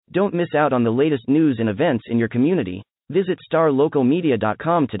Don't miss out on the latest news and events in your community. Visit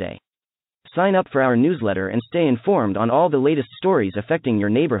starlocalmedia.com today. Sign up for our newsletter and stay informed on all the latest stories affecting your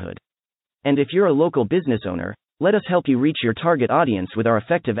neighborhood. And if you're a local business owner, let us help you reach your target audience with our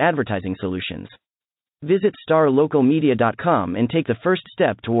effective advertising solutions. Visit starlocalmedia.com and take the first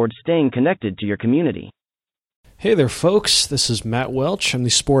step towards staying connected to your community. Hey there, folks. This is Matt Welch. I'm the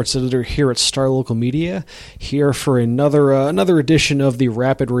sports editor here at Star Local Media, here for another edition of the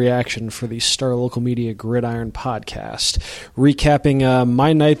Rapid Reaction for the Star Local Media Gridiron podcast, recapping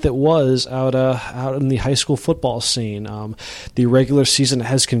my night that was out in the high school football scene. The regular season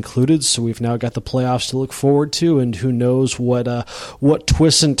has concluded, so we've now got the playoffs to look forward to, and who knows what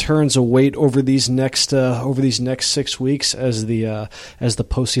twists and turns await over these next 6 weeks as the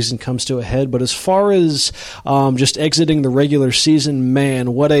postseason comes to a head. But as far as just exiting the regular season,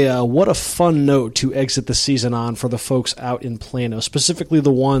 man, what a fun note to exit the season on for the folks out in Plano, specifically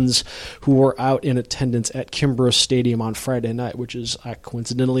the ones who were out in attendance at Kimbrough Stadium on Friday night, which is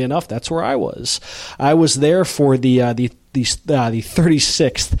coincidentally enough, that's where I was. I was there for the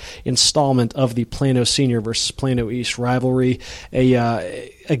 36th installment of the Plano Senior versus Plano East rivalry,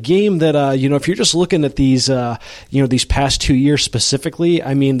 a game that if you're just looking at these these past 2 years specifically,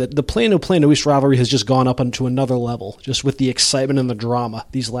 I mean the Plano East rivalry has just gone up onto another level, just with the excitement and the drama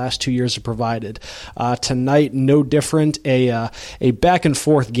these last 2 years have provided. Tonight, no different, a back and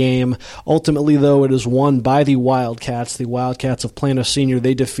forth game. Ultimately, though, it is won by the Wildcats. The Wildcats of Plano Senior,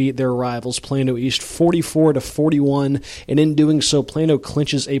 they defeat their rivals Plano East 44-41. And in doing so, Plano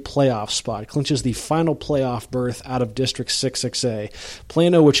clinches a playoff spot, clinches the final playoff berth out of District 6A.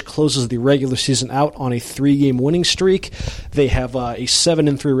 Plano, which closes the regular season out on a 3-game winning streak, they have a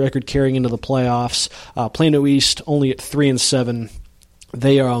 7-3 record carrying into the playoffs. Plano East only at 3-7.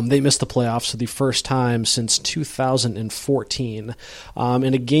 They missed the playoffs for the first time since 2014, in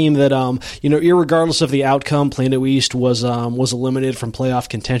a game that irregardless of the outcome, Plano East was eliminated from playoff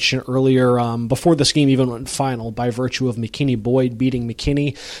contention earlier before this game even went final by virtue of McKinney Boyd beating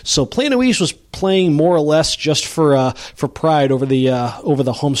McKinney. So Plano East was playing more or less just for pride over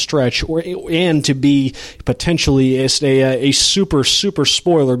the home stretch, and to be potentially a super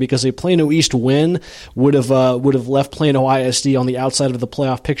spoiler, because a Plano East win would have left Plano ISD on the outside of the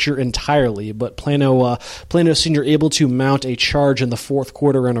playoff picture entirely, but Plano Senior able to mount a charge in the fourth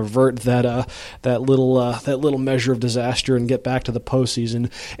quarter and avert that little measure of disaster and get back to the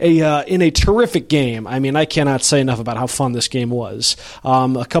postseason. In a terrific game. I mean, I cannot say enough about how fun this game was.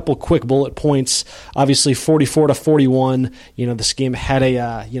 A couple quick bullet points. Obviously, 44-41. This game had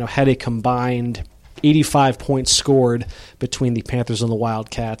a combined 85 points scored between the Panthers and the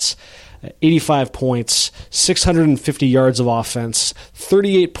Wildcats. 85 points, 650 yards of offense,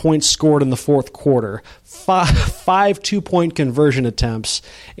 38 points scored in the fourth quarter, five two-point conversion attempts,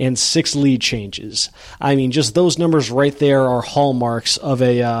 and 6 lead changes. I mean, just those numbers right there are hallmarks of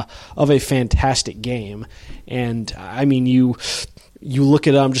a fantastic game. And I mean, you look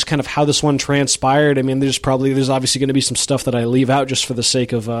at just kind of how this one transpired. I mean, there's obviously going to be some stuff that I leave out just for the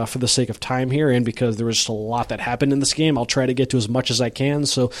sake of time here, and because there was just a lot that happened in this game. I'll try to get to as much as I can.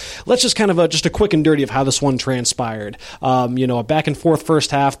 So let's just kind of just a quick and dirty of how this one transpired. A back and forth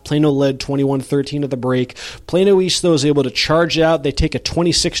first half. Plano led 21-13 at the break. Plano East, though, is able to charge out. They take a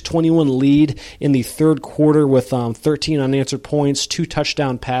 26-21 lead in the third quarter with 13 unanswered points, 2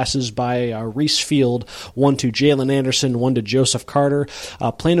 touchdown passes by Reese Field, one to Jalen Anderson, one to Joseph Carter.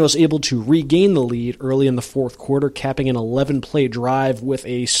 Plano is able to regain the lead early in the fourth quarter, capping an 11-play drive with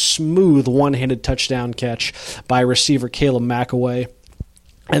a smooth one-handed touchdown catch by receiver Caleb McAway.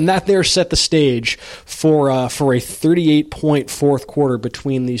 And that there set the stage for a 38-point fourth quarter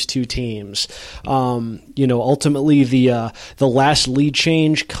between these two teams. Ultimately the last lead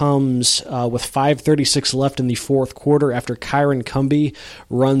change comes with 5:36 left in the fourth quarter after Kyron Cumby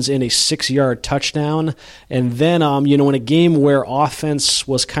runs in a 6-yard touchdown. And then, in a game where offense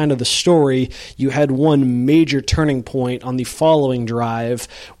was kind of the story, you had one major turning point on the following drive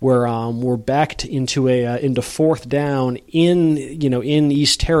where we're backed into fourth down in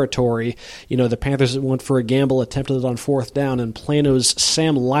East territory. The Panthers went for a gamble, attempted it on fourth down, and Plano's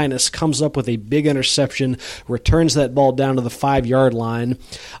Sam Linus comes up with a big interception, returns that ball down to the 5-yard line.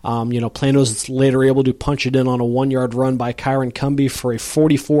 Plano's later able to punch it in on a 1-yard run by Kyron Cumby for a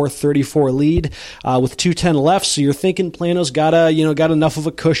 44-34 lead with 2:10 left. So you're thinking Plano's got enough of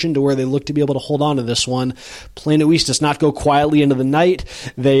a cushion to where they look to be able to hold on to this one. Plano East does not go quietly into the night.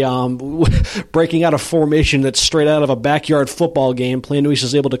 They breaking out a formation that's straight out of a backyard football game. Plano East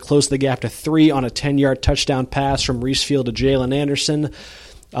is able to close the gap to 3 on a 10-yard touchdown pass from Reese Field to Jalen Anderson.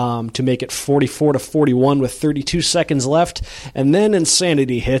 to make it 44-41 with 32 seconds left. And then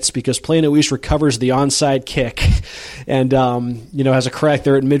insanity hits because Plano East recovers the onside kick and, has a crack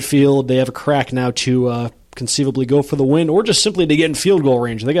there at midfield. They have a crack now to conceivably go for the win or just simply to get in field goal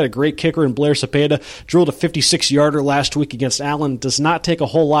range. They got a great kicker in Blair Cepeda, drilled a 56-yarder last week against Allen. Does not take a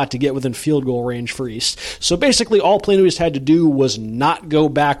whole lot to get within field goal range for East. So basically all Plano East had to do was not go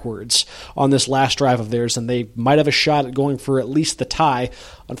backwards on this last drive of theirs, and they might have a shot at going for at least the tie.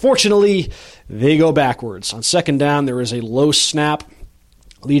 Unfortunately, they go backwards. On second down, there is a low snap.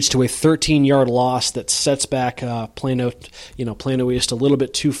 Leads to a 13-yard loss that sets back Plano East a little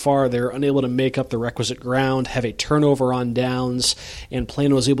bit too far. They're unable to make up the requisite ground, have a turnover on downs, and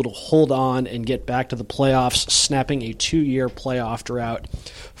Plano is able to hold on and get back to the playoffs, snapping a 2-year playoff drought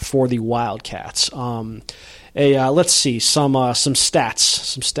for the Wildcats. Let's see some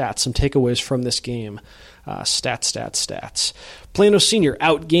stats, some takeaways from this game. Stats. Plano Senior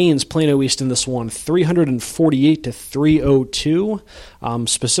outgains Plano East in this one, 348-302.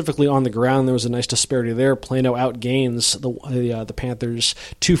 Specifically on the ground, there was a nice disparity there. Plano outgains the Panthers,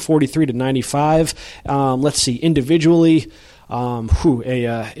 243-95. Let's see, individually,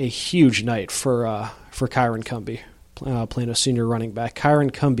 a huge night for Kyron Cumby, Plano Senior running back.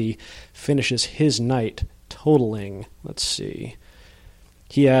 Kyron Cumby finishes his night totaling, let's see,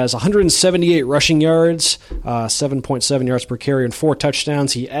 he has 178 rushing yards, 7.7 yards per carry, and 4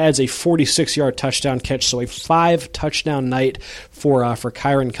 touchdowns. He adds a 46-yard touchdown catch, so a 5-touchdown night for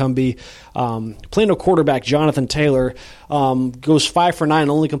Kyron Cumby. Plano quarterback Jonathan Taylor goes 5 for 9,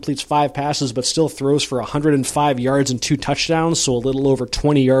 only completes 5 passes, but still throws for 105 yards and 2 touchdowns, so a little over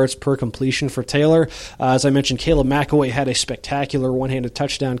 20 yards per completion for Taylor. As I mentioned, Caleb McAway had a spectacular one-handed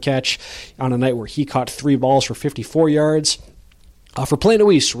touchdown catch on a night where he caught 3 balls for 54 yards. For Plano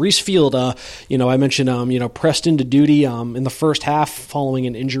East, Reese Field, I mentioned, pressed into duty in the first half following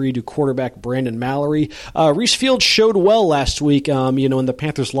an injury to quarterback Brandon Mallory. Reese Field showed well last week, and the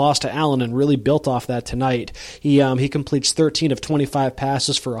Panthers lost to Allen and really built off that tonight. He completes 13 of 25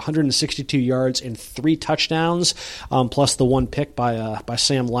 passes for 162 yards and 3 touchdowns, plus the 1 pick by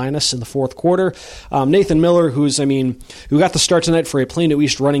Sam Linus in the fourth quarter. Nathan Miller, who got the start tonight for a Plano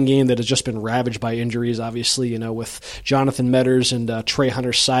East running game that has just been ravaged by injuries, obviously, with Jonathan Metters and Trey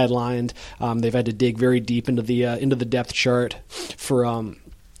Hunter sidelined. They've had to dig very deep into the depth chart for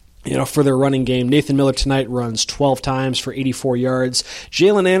their running game. Nathan Miller tonight runs 12 times for 84 yards.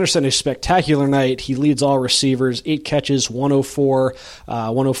 Jalen Anderson, a spectacular night. He leads all receivers, 8 catches, 104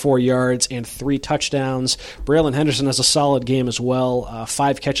 yards, and 3 touchdowns. Braylon Henderson has a solid game as well.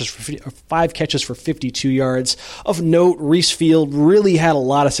 5 catches for 52 yards. Of note, Reese Field really had a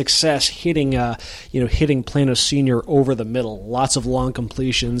lot of success hitting Plano Senior over the middle. Lots of long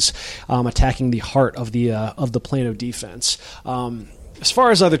completions, attacking the heart of the Plano defense. As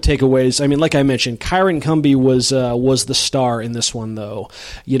far as other takeaways, like I mentioned, Kyron Cumby was the star in this one, though.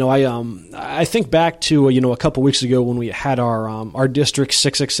 I think back to a couple weeks ago when we had our District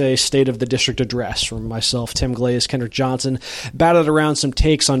 6XA State of the District address from myself, Tim Glaze, Kendrick Johnson, batted around some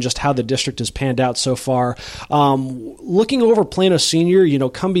takes on just how the district has panned out so far. Looking over Plano Senior,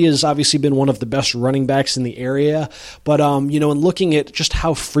 Cumby has obviously been one of the best running backs in the area, but in looking at just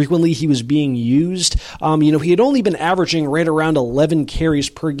how frequently he was being used, he had only been averaging right around 11 carries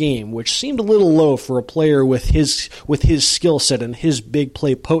per game, which seemed a little low for a player with his skill set and his big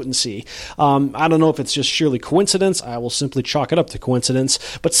play potency. I don't know if it's just sheerly coincidence. I will simply chalk it up to coincidence.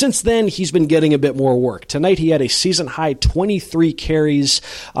 But since then, he's been getting a bit more work. Tonight, he had a season-high 23 carries.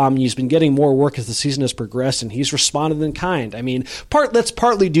 He's been getting more work as the season has progressed, and he's responded in kind. That's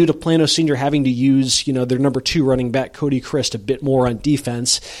partly due to Plano Senior having to use, their number 2 running back, Cody Christ, a bit more on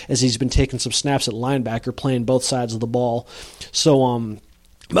defense, as he's been taking some snaps at linebacker, playing both sides of the ball. So,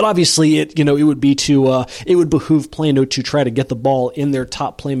 but obviously, it would behoove Plano to try to get the ball in their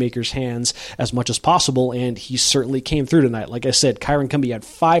top playmakers' hands as much as possible, and he certainly came through tonight. Like I said, Kyron Cumby had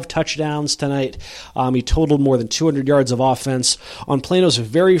 5 touchdowns tonight. He totaled more than 200 yards of offense. On Plano's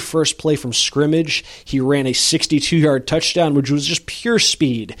very first play from scrimmage, he ran a 62-yard touchdown, which was just pure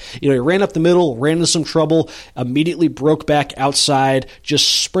speed. He ran up the middle, ran into some trouble, immediately broke back outside,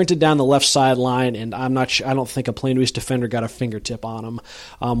 just sprinted down the left sideline, and I don't think a Plano East defender got a fingertip on him.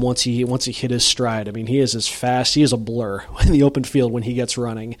 Once he hit his stride. He is as fast. He is a blur in the open field when he gets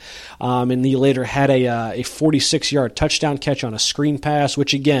running. And he later had a 46-yard touchdown catch on a screen pass,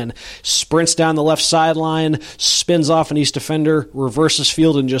 which again sprints down the left sideline, spins off an East defender, reverses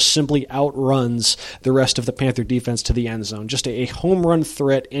field, and just simply outruns the rest of the Panther defense to the end zone. Just a home run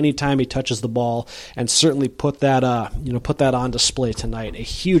threat anytime he touches the ball, and certainly put that on display tonight. A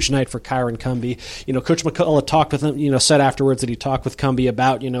huge night for Kyron Cumby. Coach McCullough talked with him. Said afterwards that he talked with Cumby about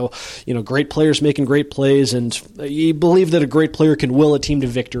about, great players making great plays, and you believe that a great player can will a team to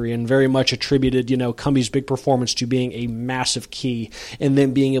victory, and very much attributed, Cumbie's big performance to being a massive key in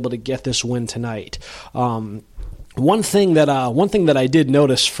them being able to get this win tonight. One thing that I did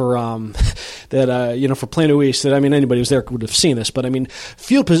notice for for Plano East, that anybody who's there would have seen this, but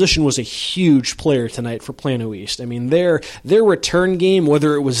field position was a huge player tonight for Plano East. Their return game,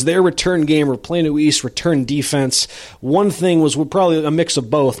 whether it was their return game or Plano East return defense, one thing was probably a mix of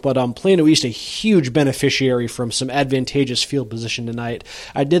both, but Plano East a huge beneficiary from some advantageous field position tonight.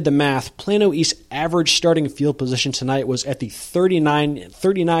 I did the math. Plano East average starting field position tonight was at the 39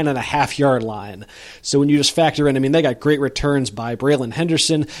 and a half yard line. So when you just factor in, they got great returns by Braylon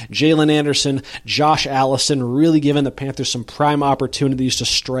Henderson, Jalen Anderson, Josh Allison, really giving the Panthers some prime opportunities to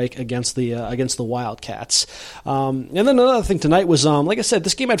strike against the Wildcats. And then another thing tonight was, like I said,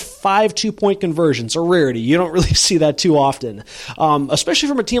 this game had 5 2-point conversions, a rarity. You don't really see that too often, especially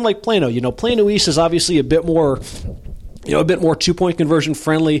from a team like Plano. Plano East is obviously a bit more 2-point conversion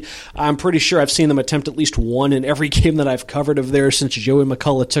friendly. I'm pretty sure I've seen them attempt at least one in every game that I've covered of theirs since Joey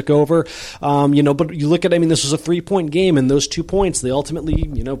McCullough took over. But you look at, this was a 3-point game, and those 2 points, they ultimately,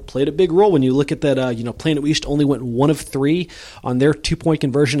 played a big role. When you look at that, Plano East only went 1 of 3 on their 2-point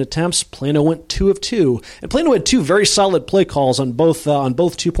conversion attempts. Plano went 2 of 2, and Plano had 2 very solid play calls on both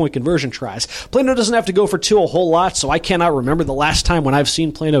 2-point conversion tries. Plano doesn't have to go for 2 a whole lot, so I cannot remember the last time when I've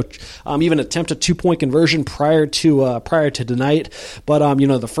seen Plano even attempt a 2-point conversion prior to tonight. But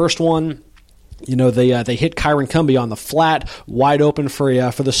the first one, they hit Kyron Cumbie on the flat, wide open for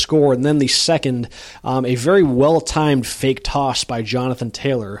the score, and then the second, a very well-timed fake toss by Jonathan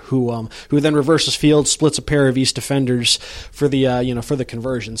Taylor, who then reverses field, splits a pair of East defenders for the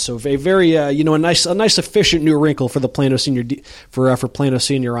conversion. So a very a nice efficient new wrinkle for the Plano Senior for Plano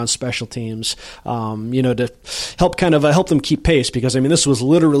Senior on special teams, to help them keep pace, because this was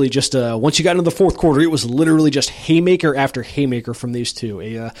literally just once you got into the fourth quarter, it was literally just haymaker after haymaker from these two.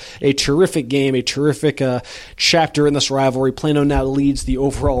 A terrific game. A terrific chapter in this rivalry. Plano now leads the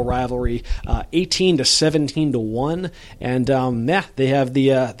overall rivalry 18-17-1, and they have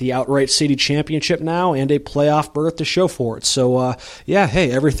the outright city championship now and a playoff berth to show for it. So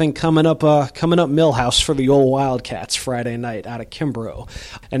everything coming up Millhouse for the old Wildcats Friday night out of Kimbrough.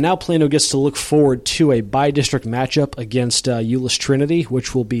 And now Plano gets to look forward to a bi-district matchup against Euless Trinity,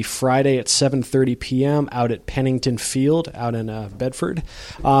 which will be Friday at 7:30 p.m. out at Pennington Field out in Bedford.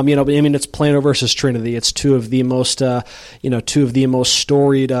 It's Plano versus Trinity. It's two of the most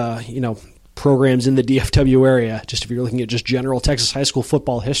storied, programs in the DFW area. Just if you're looking at just general Texas high school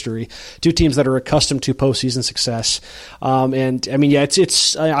football history, 2 teams that are accustomed to postseason success. I'll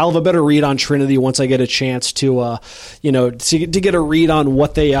have a better read on Trinity once I get a chance to get a read on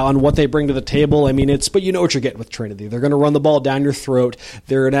what they bring to the table. But you know what you're getting with Trinity. They're going to run the ball down your throat.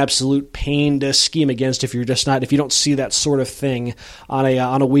 They're an absolute pain to scheme against if you don't see that sort of thing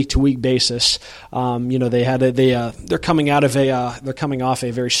on a week to week basis. They're coming off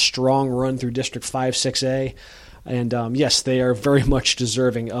a very strong run through District 5, 6A, and yes, they are very much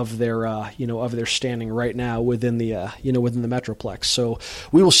deserving of their standing right now within the Metroplex. So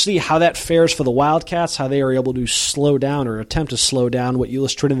we will see how that fares for the Wildcats, how they are able to slow down or attempt to slow down what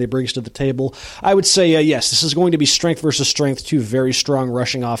Euless Trinity brings to the table. I would say yes, this is going to be strength versus strength, 2 very strong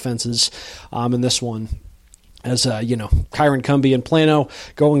rushing offenses in this one. As Kyron Cumbie and Plano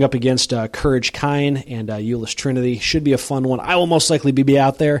going up against Courage Kine and Euless Trinity. Should be a fun one. I will most likely be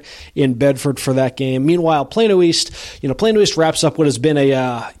out there in Bedford for that game. Meanwhile, Plano East wraps up what has been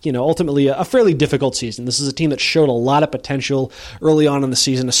ultimately a fairly difficult season. This is a team that showed a lot of potential early on in the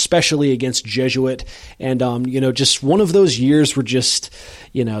season, especially against Jesuit, and just one of those years where just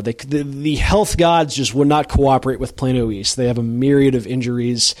the health gods just would not cooperate with Plano East. They have a myriad of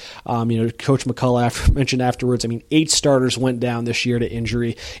injuries. Coach McCullough mentioned afterwards, 8 starters went down this year to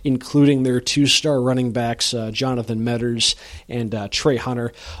injury, including their 2-star running backs, Jonathan Metters and Trey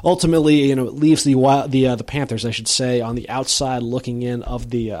Hunter. Ultimately, it leaves the Panthers, I should say, on the outside looking in of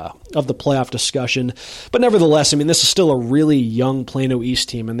the playoff discussion. But nevertheless, this is still a really young Plano East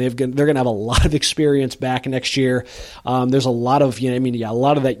team, and they're going to have a lot of experience back next year. There's a lot of a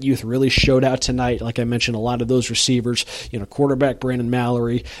lot of that youth really showed out tonight. Like I mentioned, a lot of those receivers, quarterback Brandon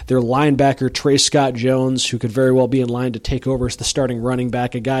Mallory, their linebacker Trey Scott Jones, who could very well be in line to take over as the starting running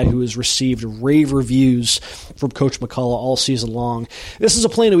back, a guy who has received rave reviews from Coach McCullough all season long. This is a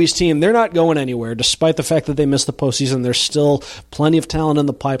Plano East team. They're not going anywhere, despite the fact that they missed the postseason. There's still plenty of talent in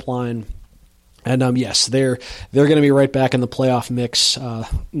the pipeline. And yes, they're going to be right back in the playoff mix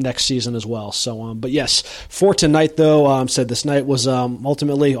next season as well. So, but yes, for tonight though, said this night was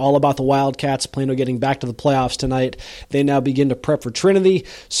ultimately all about the Wildcats. Plano getting back to the playoffs tonight. They now begin to prep for Trinity.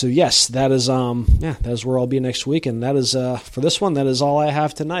 So yes, that is that is where I'll be next week, and that is for this one. That is all I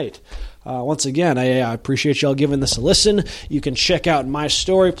have tonight. Once again, I appreciate y'all giving this a listen. You can check out my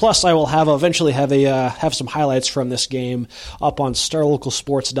story. Plus, I will eventually have some highlights from this game up on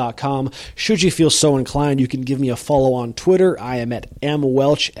StarLocalSports.com. Should you feel so inclined, you can give me a follow on Twitter. I am at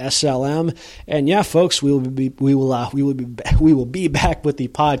MWelchSLM. And yeah, folks, we will be back with the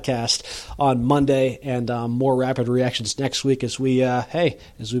podcast on Monday and more rapid reactions next week as we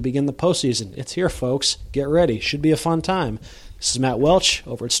begin the postseason. It's here, folks. Get ready. Should be a fun time. This is Matt Welch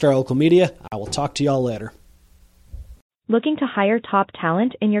over at Star Local Media. I will talk to y'all later. Looking to hire top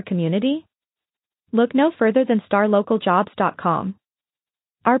talent in your community? Look no further than StarLocalJobs.com.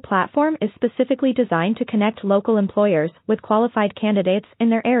 Our platform is specifically designed to connect local employers with qualified candidates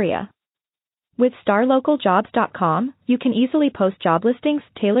in their area. With StarLocalJobs.com, you can easily post job listings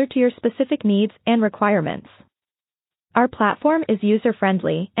tailored to your specific needs and requirements. Our platform is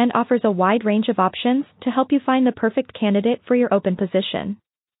user-friendly and offers a wide range of options to help you find the perfect candidate for your open position.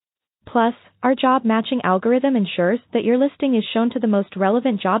 Plus, our job matching algorithm ensures that your listing is shown to the most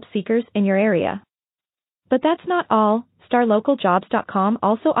relevant job seekers in your area. But that's not all. StarLocalJobs.com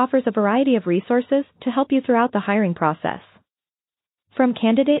also offers a variety of resources to help you throughout the hiring process. From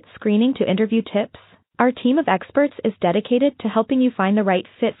candidate screening to interview tips, our team of experts is dedicated to helping you find the right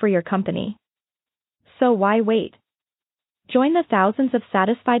fit for your company. So why wait? Join the thousands of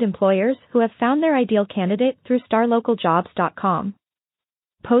satisfied employers who have found their ideal candidate through StarLocalJobs.com.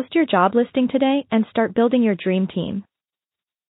 Post your job listing today and start building your dream team.